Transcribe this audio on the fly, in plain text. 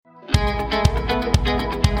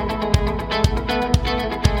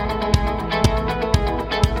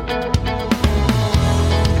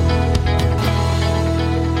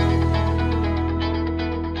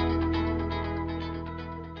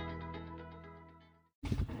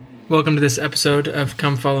Welcome to this episode of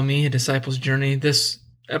Come Follow Me, A Disciple's Journey. This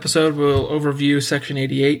episode will overview section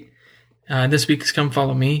 88. This week's Come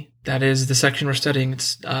Follow Me, that is the section we're studying.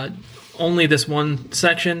 It's only this one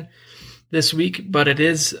section this week, but it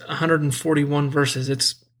is 141 verses.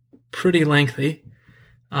 It's pretty lengthy,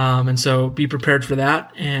 and so be prepared for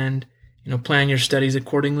that, and plan your studies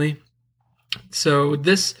accordingly. So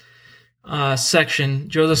this section,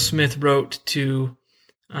 Joseph Smith wrote to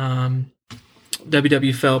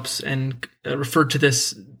W.W. Phelps and referred to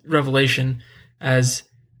this revelation as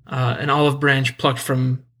an olive branch plucked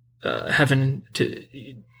from heaven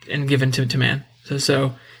and given to man.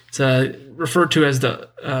 So it's referred to as the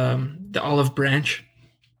olive branch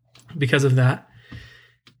because of that.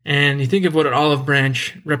 And you think of what an olive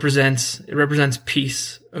branch represents. It represents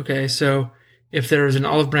peace. Okay, so if there is an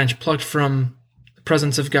olive branch plucked from the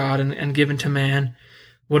presence of God and given to man,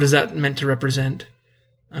 what is that meant to represent?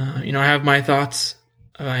 I have my thoughts.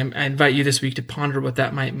 I invite you this week to ponder what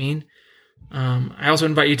that might mean. I also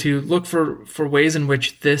invite you to look for ways in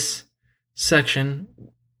which this section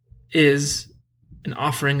is an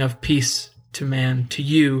offering of peace to man, to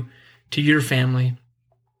you, to your family.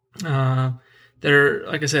 Like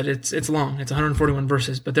I said, it's long. It's 141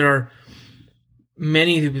 verses, but there are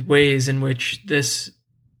many ways in which this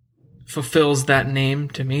fulfills that name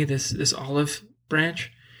to me, this olive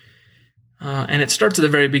branch. And it starts at the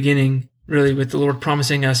very beginning, really, with the Lord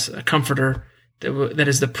promising us a comforter that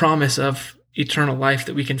is the promise of eternal life,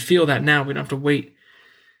 that we can feel that now. We don't have to wait.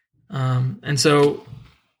 And so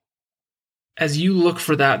as you look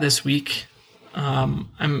for that this week,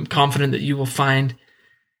 I'm confident that you will find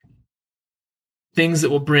things that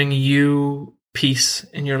will bring you peace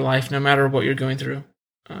in your life, no matter what you're going through,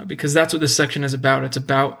 because that's what this section is about. It's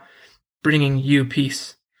about bringing you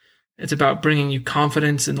peace. It's about bringing you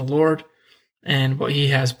confidence in the Lord and what He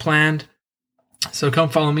has planned. So Come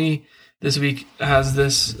Follow Me this week has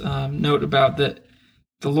this note about that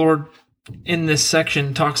the Lord in this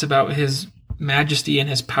section talks about His majesty and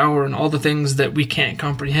His power and all the things that we can't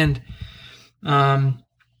comprehend. The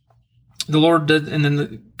Lord did, and then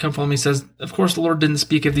the Come Follow Me says, of course the Lord didn't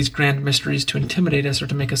speak of these grand mysteries to intimidate us or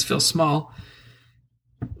to make us feel small.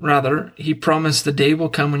 Rather, He promised the day will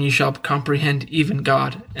come when you shall comprehend even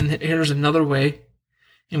God. And here's another way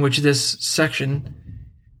in which this section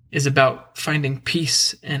is about finding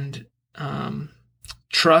peace and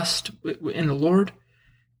trust in the Lord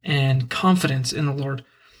and confidence in the Lord.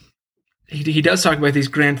 He does talk about these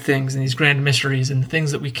grand things and these grand mysteries and the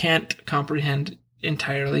things that we can't comprehend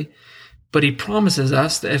entirely, but He promises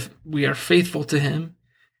us that if we are faithful to Him,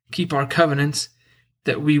 keep our covenants,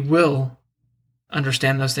 that we will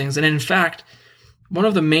understand those things. And in fact, one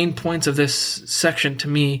of the main points of this section to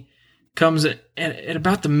me comes at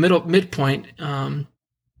about the midpoint, and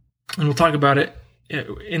we'll talk about it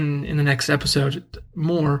in the next episode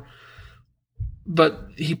more. But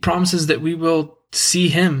He promises that we will see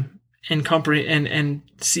Him and comprehend and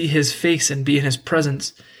see His face and be in His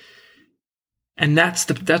presence, and that's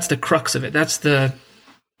the crux of it. That's the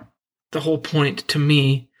whole point to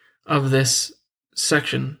me of this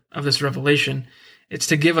section of this revelation. It's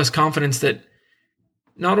to give us confidence that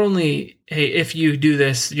not only, hey, if you do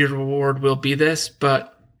this, your reward will be this,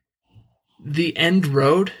 but the end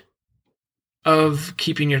road of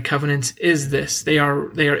keeping your covenants is this. They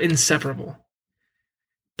are inseparable.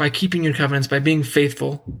 By keeping your covenants, by being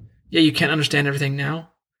faithful, you can't understand everything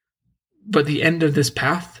now, but the end of this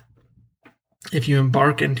path, if you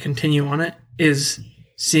embark and continue on it, is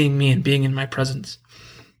seeing me and being in my presence.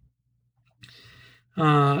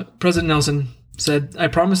 President Nelson said, I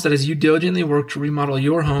promise that as you diligently work to remodel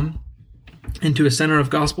your home into a center of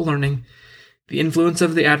gospel learning, the influence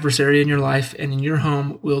of the adversary in your life and in your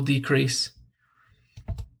home will decrease.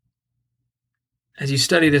 As you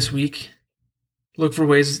study this week, look for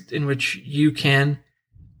ways in which you can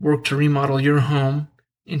work to remodel your home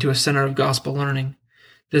into a center of gospel learning.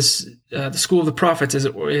 This the School of the Prophets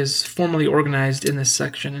is formally organized in this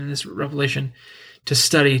section, in this revelation, to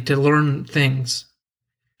study, to learn things.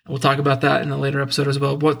 We'll talk about that in a later episode as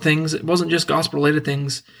well. What things? It wasn't just gospel-related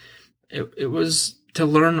things. It was to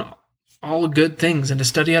learn all good things and to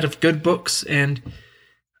study out of good books. And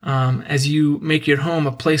as you make your home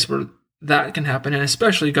a place where that can happen, and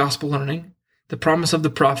especially gospel learning, the promise of the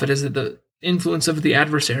prophet is that the influence of the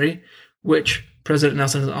adversary, which President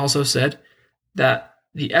Nelson has also said, that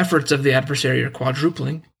the efforts of the adversary are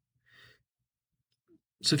quadrupling.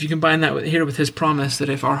 So if you combine that with his promise that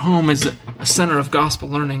if our home is a center of gospel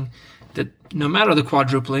learning, that no matter the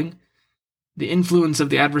quadrupling, the influence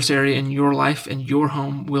of the adversary in your life and your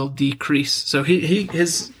home will decrease. So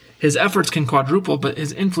his his efforts can quadruple, but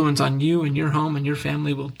his influence on you and your home and your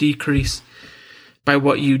family will decrease by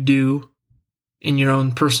what you do in your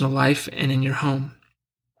own personal life and in your home.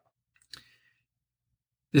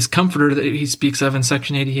 This comforter that he speaks of in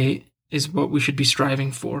section 88 is what we should be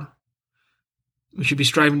striving for. We should be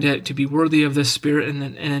striving to be worthy of this Spirit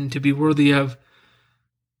and to be worthy of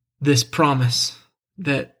this promise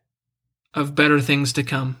that of better things to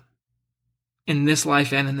come in this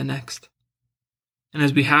life and in the next. And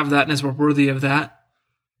as we have that and as we're worthy of that,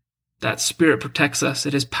 that Spirit protects us.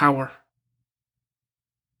 It is power.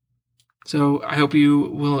 So I hope you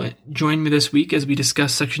will join me this week as we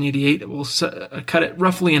discuss section 88. We'll cut it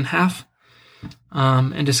roughly in half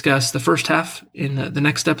and discuss the first half in the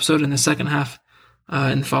next episode and the second half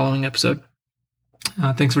in the following episode.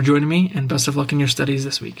 Thanks for joining me, and best of luck in your studies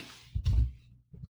this week.